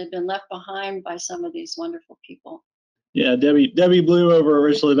find that had been left behind by some of these wonderful people. Yeah, Debbie Blue over at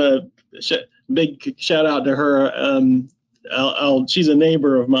Richland. Big shout out to her. She's a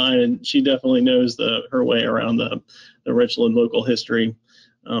neighbor of mine, and she definitely knows her way around the Richland local history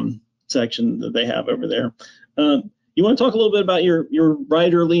section that they have over there. You want to talk a little bit about your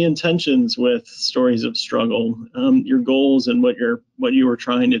writerly intentions with Stories of Struggle, your goals, and what you were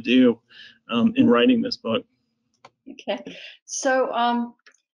trying to do in writing this book? Okay, so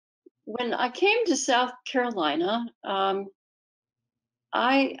when I came to South Carolina,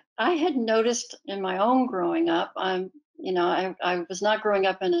 I had noticed in my own growing up, I was not growing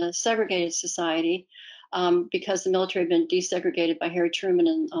up in a segregated society because the military had been desegregated by Harry Truman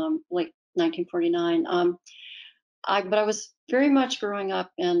in late 1949. but I was very much growing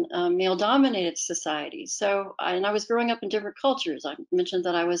up in male-dominated society. So, and I was growing up in different cultures. I mentioned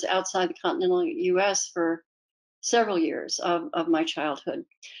that I was outside the continental U.S. for several years of my childhood.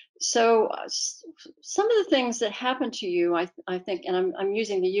 So some of the things that happen to you, I think, and I'm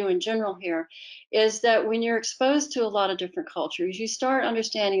using the you in general here, is that when you're exposed to a lot of different cultures, you start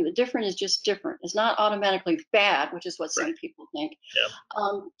understanding that different is just different. It's not automatically bad, which is what some people think.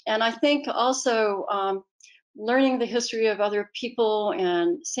 Yeah. And I think also learning the history of other people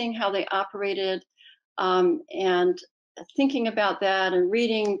and seeing how they operated, and thinking about that and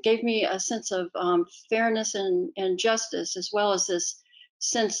reading gave me a sense of fairness and justice, as well as this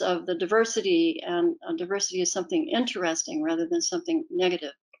sense of the diversity, and diversity is something interesting rather than something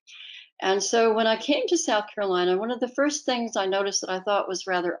negative. And so when I came to South Carolina, one of the first things I noticed that I thought was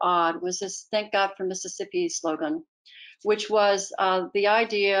rather odd was this "Thank God for Mississippi" slogan, which was the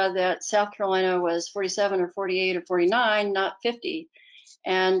idea that South Carolina was 47 or 48 or 49, not 50.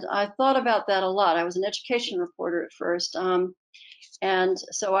 And I thought about that a lot. I was an education reporter at first. And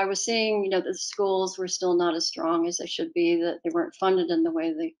so I was seeing, that the schools were still not as strong as they should be, that they weren't funded in the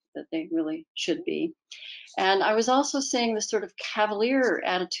way that they really should be. And I was also seeing this sort of cavalier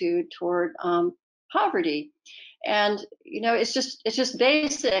attitude toward poverty. And it's just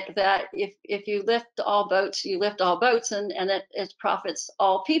basic that if you lift all boats, you lift all boats, and it profits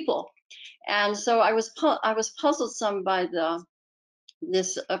all people. And so I was puzzled some by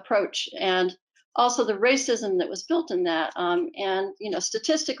this approach, and also the racism that was built in that. And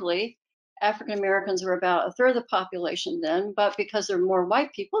statistically, African Americans were about a third of the population then, but because there were more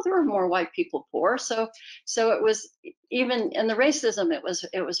white people, there were more white people poor. So it was, even in the racism,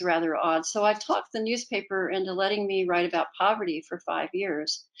 it was rather odd. So I talked the newspaper into letting me write about poverty for 5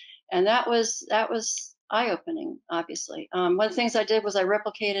 years, and that was eye-opening. Obviously, one of the things I did was I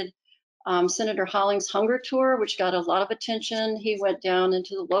replicated Senator Hollings' hunger tour, which got a lot of attention. He went down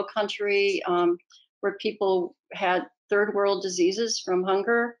into the low country where people had third world diseases from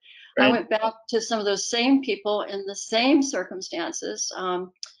hunger. Right. I went back to some of those same people in the same circumstances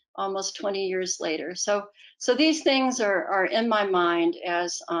almost 20 years later. So these things are in my mind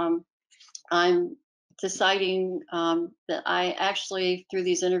as I'm deciding that I actually, through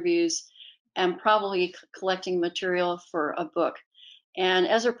these interviews, am probably collecting material for a book. And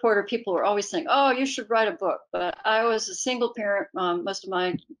as a reporter, people were always saying, "Oh, you should write a book." But I was a single parent most of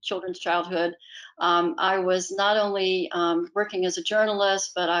my children's childhood. I was not only working as a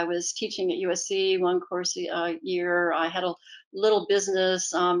journalist, but I was teaching at USC one course a year. I had a little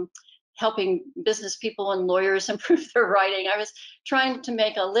business helping business people and lawyers improve their writing. I was trying to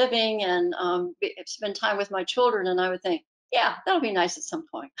make a living and spend time with my children. And I would think, yeah, that'll be nice at some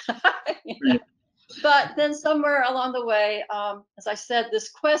point. Right. But then somewhere along the way, as I said, this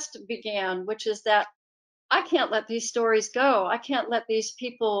quest began, which is that I can't let these stories go. I can't let these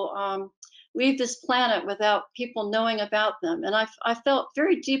people leave this planet without people knowing about them. And I felt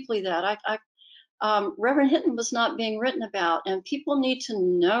very deeply that Reverend Hinton was not being written about, and people need to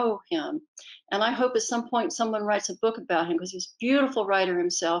know him. And I hope at some point someone writes a book about him, because he's a beautiful writer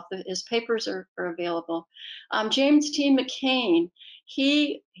himself. His papers are available. James T. McCain,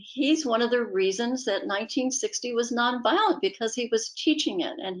 he's one of the reasons that 1960 was nonviolent, because he was teaching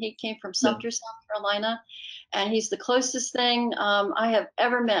it, and he came from Sumter, South Carolina, and he's the closest thing I have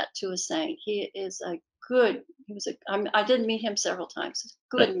ever met to a saint. He was I did meet him several times. He's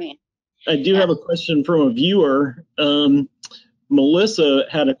a good man. I do have a question from a viewer. Melissa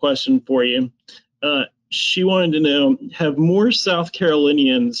had a question for you. She wanted to know, have more South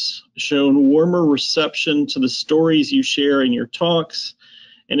Carolinians shown warmer reception to the stories you share in your talks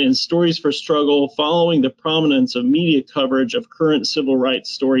and in Stories for Struggle following the prominence of media coverage of current civil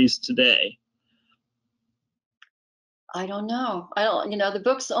rights stories today? I don't know. The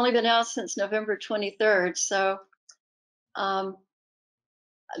book's only been out since November 23rd. So, of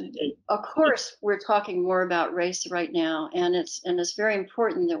course, we're talking more about race right now, and it's very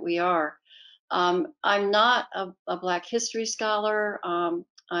important that we are. I'm not a Black history scholar. I'm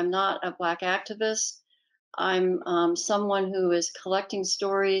not a Black activist. I'm someone who is collecting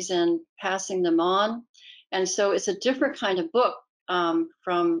stories and passing them on. And so it's a different kind of book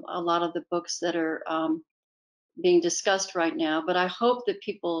from a lot of the books that are being discussed right now. But I hope that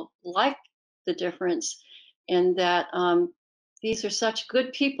people like the difference in that these are such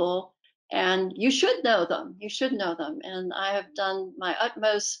good people, and you should know them. You should know them. And I have done my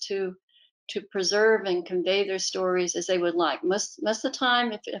utmost to preserve and convey their stories as they would like. Most of the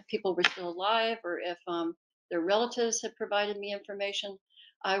time, if people were still alive, or if their relatives had provided me information,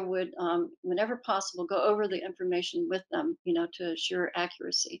 I would, whenever possible, go over the information with them, to assure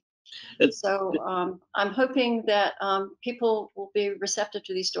accuracy. So I'm hoping that people will be receptive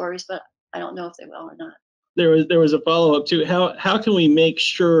to these stories, but I don't know if they will or not. There was a follow-up too. How can we make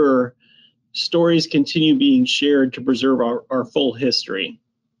sure stories continue being shared to preserve our full history?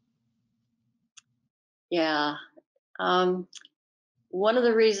 Yeah. One of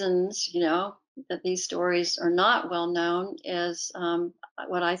the reasons, that these stories are not well known is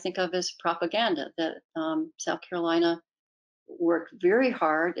what I think of as propaganda, that South Carolina worked very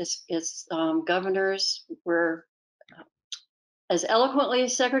hard. Its governors were as eloquently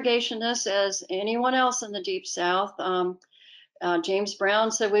segregationist as anyone else in the Deep South. James Brown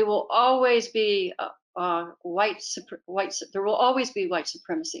said, "We will always be there will always be white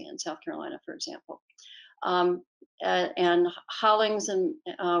supremacy in South Carolina," for example. And Hollings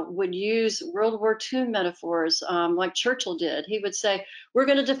would use World War II metaphors like Churchill did. He would say, "We're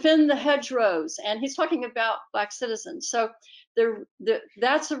going to defend the hedgerows," and he's talking about Black citizens. So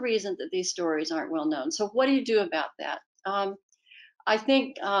that's a reason that these stories aren't well known. So what do you do about that? I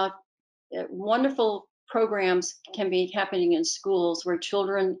think wonderful programs can be happening in schools where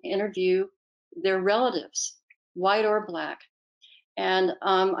children interview their relatives, white or Black. And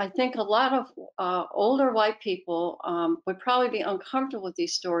I think a lot of older white people would probably be uncomfortable with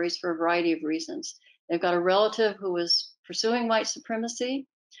these stories for a variety of reasons. They've got a relative who was pursuing white supremacy,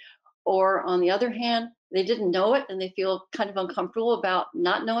 or on the other hand, they didn't know it and they feel kind of uncomfortable about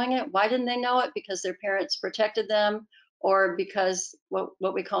not knowing it. Why didn't they know it? Because their parents protected them, or because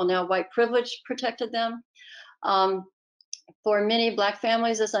what we call now white privilege protected them. For many Black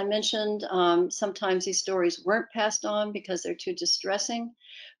families, as I mentioned, sometimes these stories weren't passed on because they're too distressing.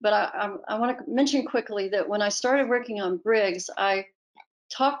 But I want to mention quickly that when I started working on Briggs, I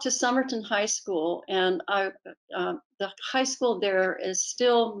talked to Somerton High School, and the high school there is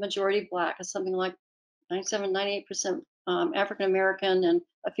still majority Black. It's something like 97, 98% African American, and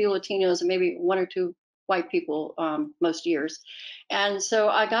a few Latinos, and maybe one or two white people most years. And so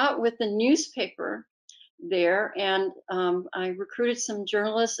I got with the newspaper there, and I recruited some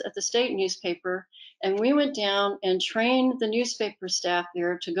journalists at the state newspaper, and we went down and trained the newspaper staff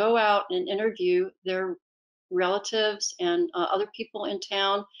there to go out and interview their relatives and other people in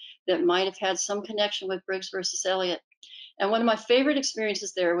town that might have had some connection with Briggs versus Elliott. And one of my favorite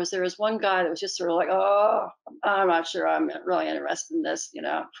experiences there was one guy that was just sort of like, "Oh, I'm not sure I'm really interested in this,"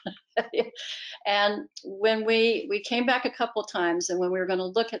 And when we came back a couple times, and when we were going to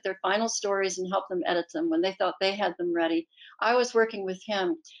look at their final stories and help them edit them when they thought they had them ready, I was working with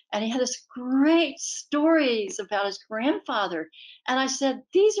him, and he had this great stories about his grandfather. And I said,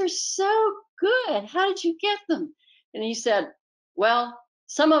 "These are so good. How did you get them?" And he said, "Well,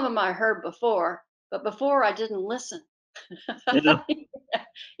 some of them I heard before, but before I didn't listen." Yeah.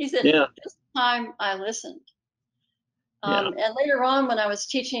 He said, Yeah. "This time I listened." Yeah. And later on, when I was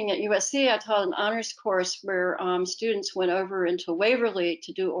teaching at USC, I taught an honors course where students went over into Waverly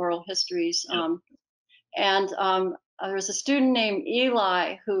to do oral histories. And there was a student named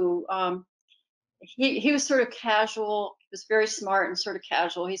Eli who he was sort of casual. He was very smart and sort of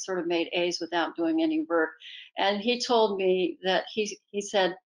casual. He sort of made A's without doing any work. And he told me that he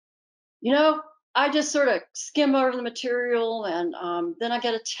said, I just sort of skim over the material, and then I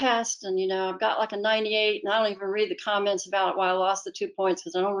get a test, and I've got like a 98, and I don't even read the comments about why I lost the 2 points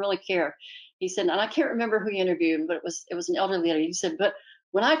because I don't really care. He said, and I can't remember who he interviewed, but it was an elderly lady. He said, but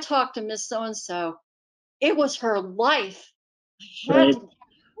when I talked to Miss So and So, it was her life. I had Right. to get it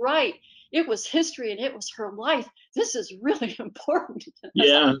right. It was history, and it was her life. This is really important.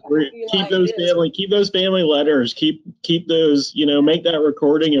 Yeah, keep Eli, it is. keep those family letters. Keep those. Make that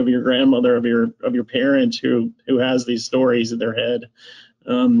recording of your grandmother, of your parent who has these stories in their head.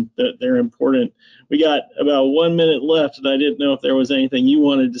 That they're important. We got about 1 minute left, and I didn't know if there was anything you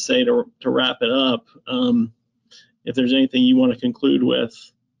wanted to say to wrap it up. If there's anything you want to conclude with.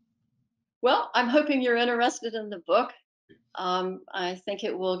 Well, I'm hoping you're interested in the book. I think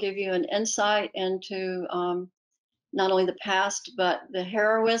it will give you an insight into not only the past, but the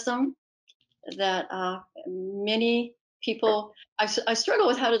heroism that many people, I struggle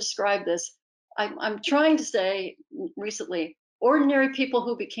with how to describe this. I'm trying to say recently, ordinary people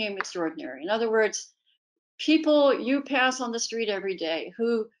who became extraordinary. In other words, people you pass on the street every day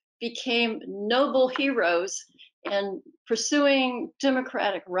who became noble heroes in pursuing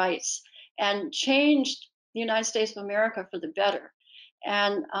democratic rights and changed the United States of America for the better.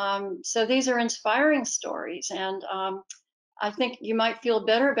 And so these are inspiring stories. And I think you might feel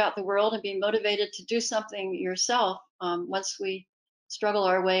better about the world and be motivated to do something yourself once we struggle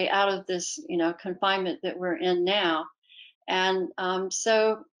our way out of this, confinement that we're in now. And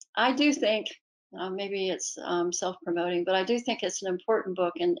so I do think maybe it's self-promoting, but I do think it's an important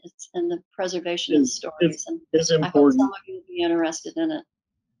book, and it's in the preservation of stories. And it's I hope important. some of you will be interested in it.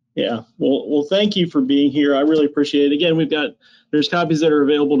 Yeah, well, thank you for being here. I really appreciate it. Again, there's copies that are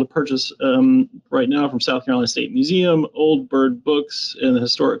available to purchase right now from South Carolina State Museum, Old Bird Books, and the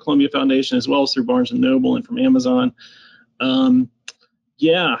Historic Columbia Foundation, as well as through Barnes & Noble and from Amazon.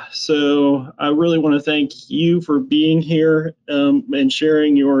 Yeah, so I really want to thank you for being here and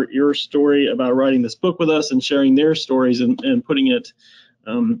sharing your story about writing this book with us, and sharing their stories and putting it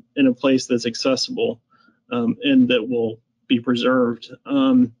in a place that's accessible and that will be preserved.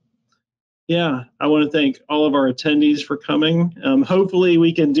 Yeah, I want to thank all of our attendees for coming. Hopefully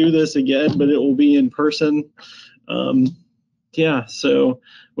we can do this again, but it will be in person. Yeah, so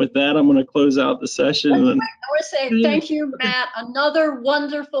with that, I'm going to close out the session. I want to say thank you, Matt, another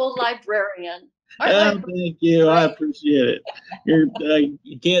wonderful librarian. Thank you. I appreciate it.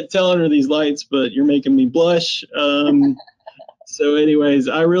 You can't tell under these lights, but you're making me blush. So anyways,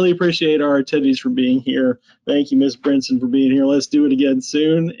 I really appreciate our attendees for being here. Thank you, Ms. Brinson, for being here. Let's do it again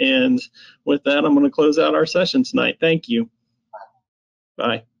soon. And with that, I'm going to close out our session tonight. Thank you.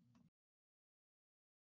 Bye.